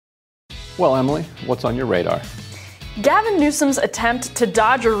Well, Emily, what's on your radar? Gavin Newsom's attempt to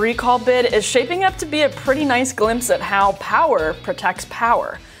dodge a recall bid is shaping up to be a pretty nice glimpse at how power protects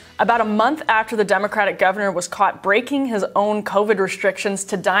power. About a month after the Democratic governor was caught breaking his own COVID restrictions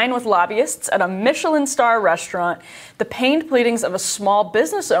to dine with lobbyists at a Michelin star restaurant, the pained pleadings of a small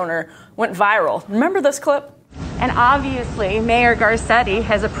business owner went viral. Remember this clip? And obviously, Mayor Garcetti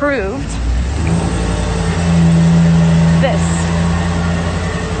has approved this.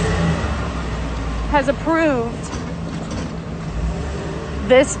 Has approved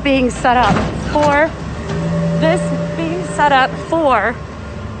this being set up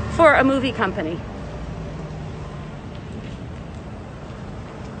for a movie company.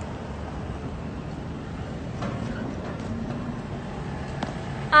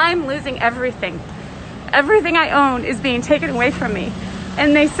 I'm losing everything. Everything I own is being taken away from me.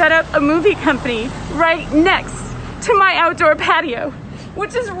 And they set up a movie company right next to my outdoor patio,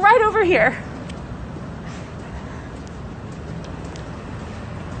 which is right over here.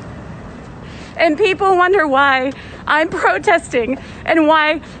 And people wonder why I'm protesting and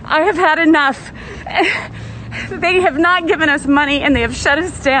why I have had enough. They have not given us money and they have shut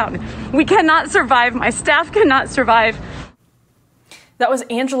us down. We cannot survive. My staff cannot survive. That was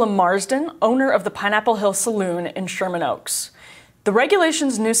Angela Marsden, owner of the Pineapple Hill Saloon in Sherman Oaks. The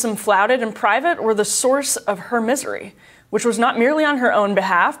regulations Newsom flouted in private were the source of her misery, which was not merely on her own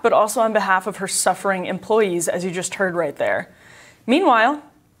behalf, but also on behalf of her suffering employees, as you just heard right there. Meanwhile,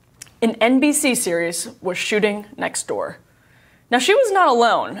 an NBC series was shooting next door. Now, she was not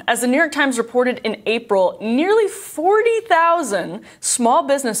alone. As the New York Times reported in April, nearly 40,000 small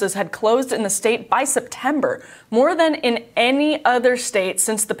businesses had closed in the state by September, more than in any other state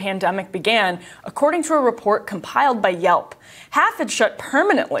since the pandemic began, according to a report compiled by Yelp. Half had shut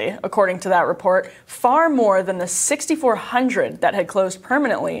permanently, according to that report, far more than the 6,400 that had closed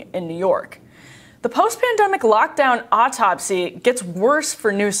permanently in New York. The post-pandemic lockdown autopsy gets worse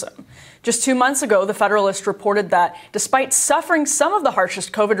for Newsom. Just 2 months ago, the Federalist reported that despite suffering some of the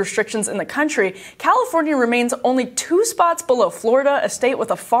harshest COVID restrictions in the country, California remains only 2 spots below Florida, a state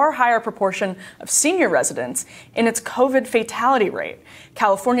with a far higher proportion of senior residents, in its COVID fatality rate.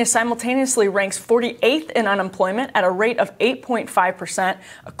 California simultaneously ranks 48th in unemployment at a rate of 8.5%,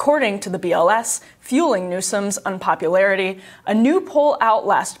 according to the BLS, fueling Newsom's unpopularity. A new poll out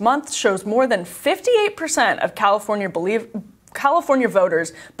last month shows more than 58% of California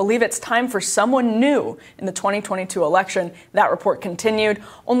voters believe it's time for someone new in the 2022 election. That report continued.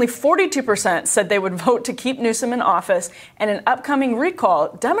 Only 42% said they would vote to keep Newsom in office, and an upcoming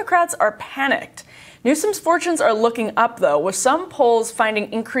recall, Democrats are panicked. Newsom's fortunes are looking up, though, with some polls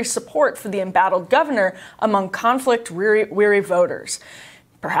finding increased support for the embattled governor among conflict-weary voters.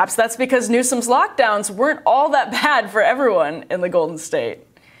 Perhaps that's because Newsom's lockdowns weren't all that bad for everyone in the Golden State.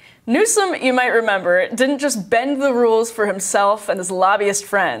 Newsom, you might remember, didn't just bend the rules for himself and his lobbyist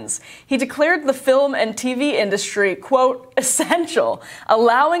friends. He declared the film and TV industry, quote, essential,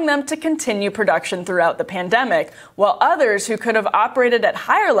 allowing them to continue production throughout the pandemic, while others who could have operated at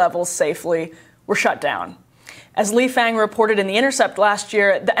higher levels safely were shut down. As Lee Fang reported in The Intercept last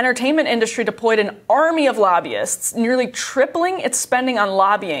year, the entertainment industry deployed an army of lobbyists, nearly tripling its spending on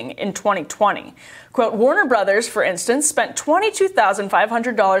lobbying in 2020. Quote, Warner Brothers, for instance, spent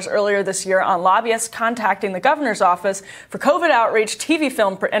 $22,500 earlier this year on lobbyists contacting the governor's office for COVID outreach, TV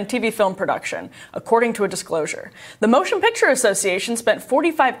film production, according to a disclosure. The Motion Picture Association spent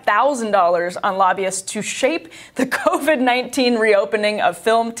 $45,000 on lobbyists to shape the COVID-19 reopening of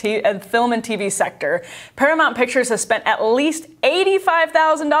film and TV sector. Paramount Pictures has spent at least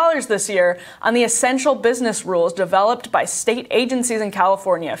 $85,000 this year on the essential business rules developed by state agencies in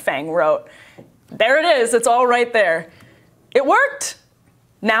California, Fang wrote. There it is. It's all right there. It worked.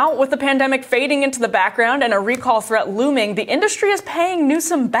 Now, with the pandemic fading into the background and a recall threat looming, the industry is paying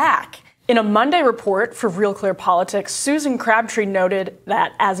Newsom back. In a Monday report for Real Clear Politics, Susan Crabtree noted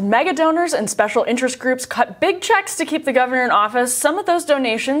that as mega donors and special interest groups cut big checks to keep the governor in office, some of those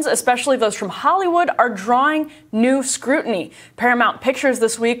donations, especially those from Hollywood, are drawing new scrutiny. Paramount Pictures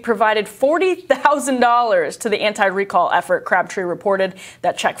this week provided $40,000 to the anti-recall effort, Crabtree reported.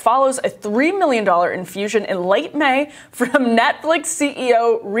 That check follows a $3 million infusion in late May from Netflix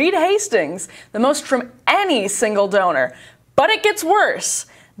CEO Reed Hastings, the most from any single donor. But it gets worse.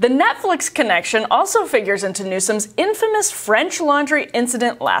 The Netflix connection also figures into Newsom's infamous French Laundry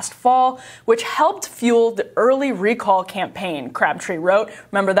incident last fall, which helped fuel the early recall campaign, Crabtree wrote.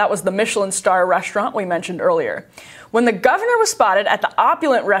 Remember, that was the Michelin star restaurant we mentioned earlier. When the governor was spotted at the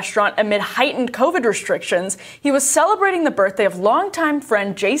opulent restaurant amid heightened COVID restrictions, he was celebrating the birthday of longtime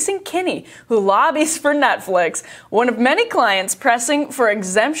friend Jason Kinney, who lobbies for Netflix, one of many clients pressing for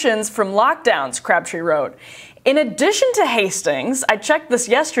exemptions from lockdowns, Crabtree wrote. In addition to Hastings, I checked this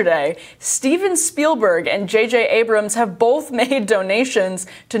yesterday, Steven Spielberg and J.J. Abrams have both made donations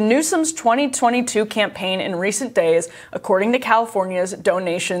to Newsom's 2022 campaign in recent days, according to California's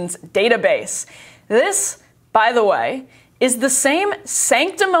donations database. This, by the way, is the same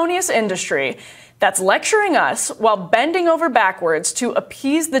sanctimonious industry that's lecturing us while bending over backwards to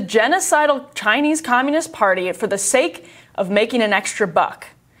appease the genocidal Chinese Communist Party for the sake of making an extra buck.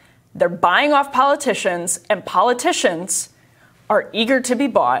 They're buying off politicians, and politicians are eager to be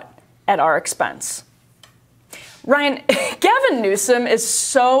bought at our expense. Ryan, Gavin Newsom is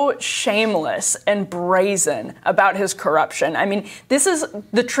so shameless and brazen about his corruption. I mean, this is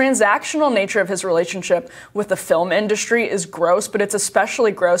the transactional nature of his relationship with the film industry is gross, but it's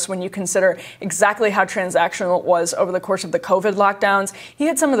especially gross when you consider exactly how transactional it was over the course of the COVID lockdowns. He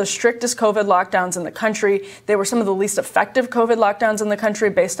had some of the strictest COVID lockdowns in the country. They were some of the least effective COVID lockdowns in the country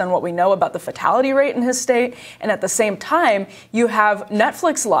based on what we know about the fatality rate in his state. And at the same time, you have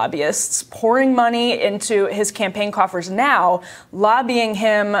Netflix lobbyists pouring money into his campaign coffers now, lobbying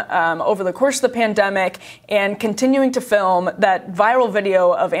him over the course of the pandemic and continuing to film that viral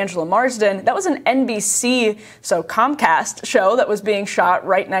video of Angela Marsden. That was an NBC, so Comcast show that was being shot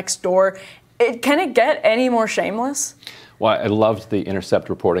right next door. Can it get any more shameless? Well, I loved the Intercept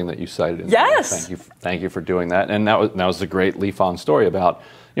reporting that you cited. Yes. Thank you for doing that. And that was a great leaf-on story about,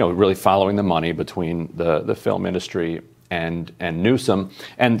 really following the money between the film industry and Newsom,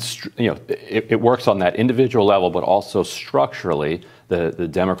 and it works on that individual level, but also structurally, the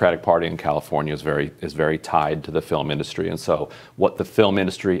Democratic Party in California is very tied to the film industry, and so what the film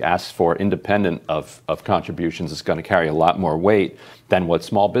industry asks for, independent of contributions, is going to carry a lot more weight than what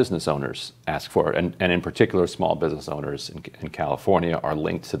small business owners ask for, and in particular, small business owners in California are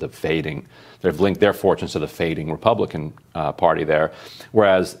linked to the fading. They've linked their fortunes to the fading Republican Party there,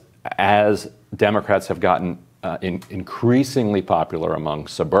 whereas as Democrats have gotten increasingly popular among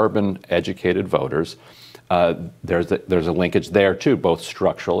suburban educated voters, there's a linkage there too, both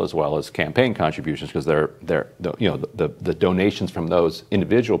structural as well as campaign contributions, because the donations from those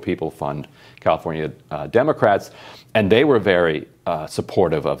individual people fund California Democrats, and they were very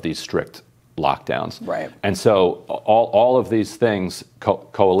supportive of these strict lockdowns. Right. And so all of these things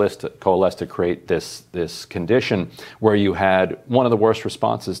coalesce to create this condition where you had one of the worst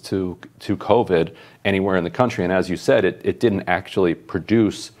responses to COVID anywhere in the country. And as you said, it didn't actually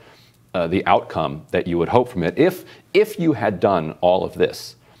produce the outcome that you would hope from it. If you had done all of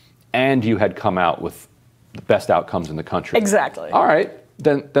this and you had come out with the best outcomes in the country. Exactly. All right,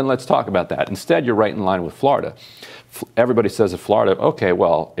 then let's talk about that. Instead, you're right in line with Florida. Everybody says of Florida, okay,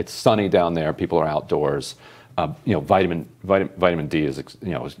 well, it's sunny down there. People are outdoors. Vitamin D is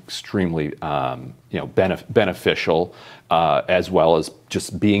extremely beneficial, as well as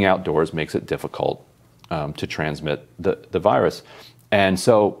just being outdoors makes it difficult to transmit the virus. And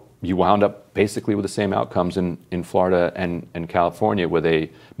so you wound up basically with the same outcomes in Florida and California, with a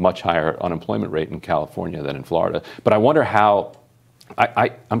much higher unemployment rate in California than in Florida. But I wonder how,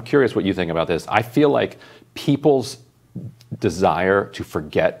 I'm curious what you think about this. I feel like people's desire to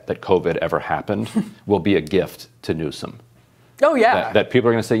forget that COVID ever happened will be a gift to Newsom. Oh, yeah. That people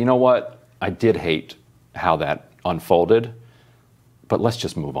are going to say, you know what, I did hate how that unfolded, but let's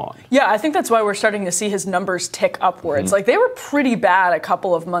just move on. Yeah, I think that's why we're starting to see his numbers tick upwards. Mm-hmm. Like, they were pretty bad a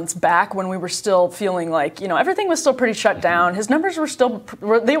couple of months back when we were still feeling like, everything was still pretty shut down. His numbers were still,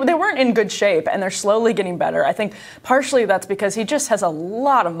 they weren't in good shape, and they're slowly getting better. I think partially that's because he just has a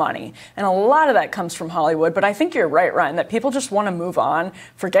lot of money, and a lot of that comes from Hollywood. But I think you're right, Ryan, that people just want to move on,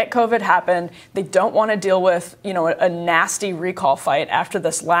 forget COVID happened. They don't want to deal with, a nasty recall fight after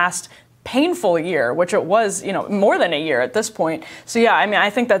this last painful year, which it was, more than a year at this point. So yeah, I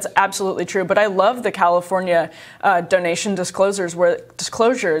think that's absolutely true. But I love the California donation disclosures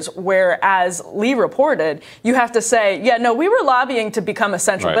where, as Lee reported, you have to say, yeah, no, we were lobbying to become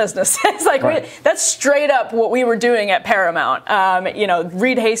essential business. It's like, that's straight up what we were doing at Paramount.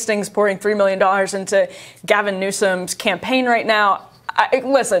 Reed Hastings pouring $3 million into Gavin Newsom's campaign right now.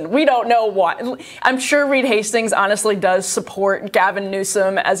 Listen, we don't know what. I'm sure Reed Hastings honestly does support Gavin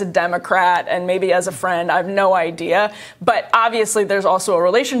Newsom as a Democrat and maybe as a friend. I have no idea. But obviously, there's also a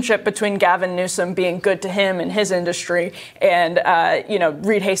relationship between Gavin Newsom being good to him and his industry and,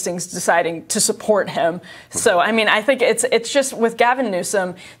 Reed Hastings deciding to support him. So, I mean, I think it's just with Gavin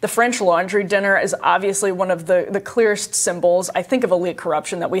Newsom, the French laundry dinner is obviously one of the clearest symbols, I think, of elite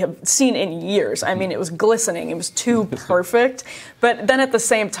corruption that we have seen in years. I mean, it was glistening. It was too perfect. But then at the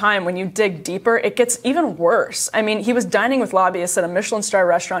same time, when you dig deeper, it gets even worse. I mean, he was dining with lobbyists at a Michelin star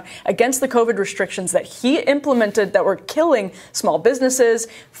restaurant against the COVID restrictions that he implemented that were killing small businesses.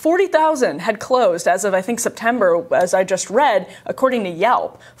 40,000 had closed as of, I think, September, as I just read, according to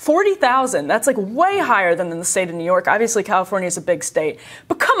Yelp. 40,000. That's like way higher than in the state of New York. Obviously, California is a big state.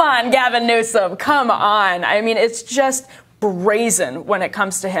 But come on, Gavin Newsom, come on. I mean, it's just brazen when it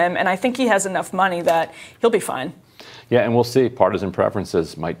comes to him. And I think he has enough money that he'll be fine. Yeah, and we'll see. Partisan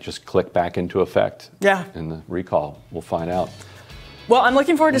preferences might just click back into effect. Yeah. In the recall. We'll find out. Well, I'm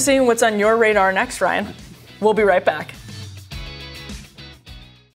looking forward to seeing what's on your radar next, Ryan. We'll be right back.